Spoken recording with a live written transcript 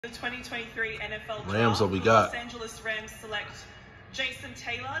The 2023 NFL Rams, what we got? Los Angeles Rams select Jason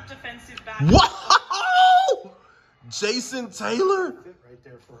Taylor, defensive back. What? Jason Taylor?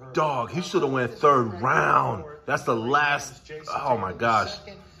 Dog, he should have went 3rd round. That's the last. Oh my gosh.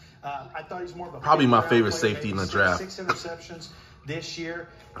 I thought he's more of a probably my favorite safety in the draft. 6 interceptions this year.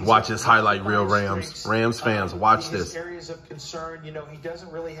 Watch this highlight reel, Rams. Rams fans, watch this. Areas of concern, you know, he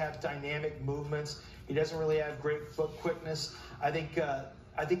doesn't really have dynamic movements. He doesn't really have great foot quickness. I think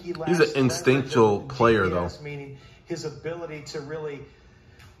he lacks. He's an instinctual player, though. Meaning his ability to really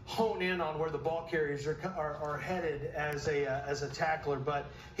hone in on where the ball carriers are headed as a tackler. But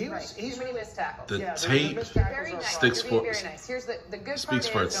he's really missed tackles. The tape very nice. sticks for. Very nice. Here's the good speaks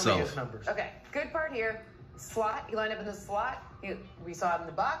part for itself. Okay, good part here. Slot. He lined up in the slot. We saw him in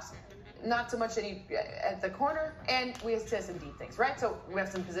the box. Not so much at the corner, and we have some deep things, right? So we have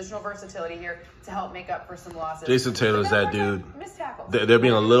some positional versatility here to help make up for some losses. Jason Taylor's that dude. Missed tackles. They're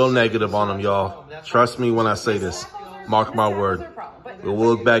being a little negative on him, y'all. Trust me when I say this. Mark my word. We'll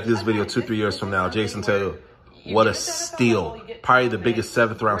look back at this video 2-3 years from now. Jason Taylor, what a steal. Probably the biggest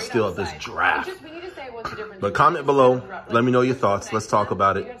 7th round steal of this draft. But comment below. Let me know your thoughts. Let's talk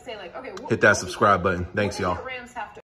about it. Hit that subscribe button. Thanks, y'all.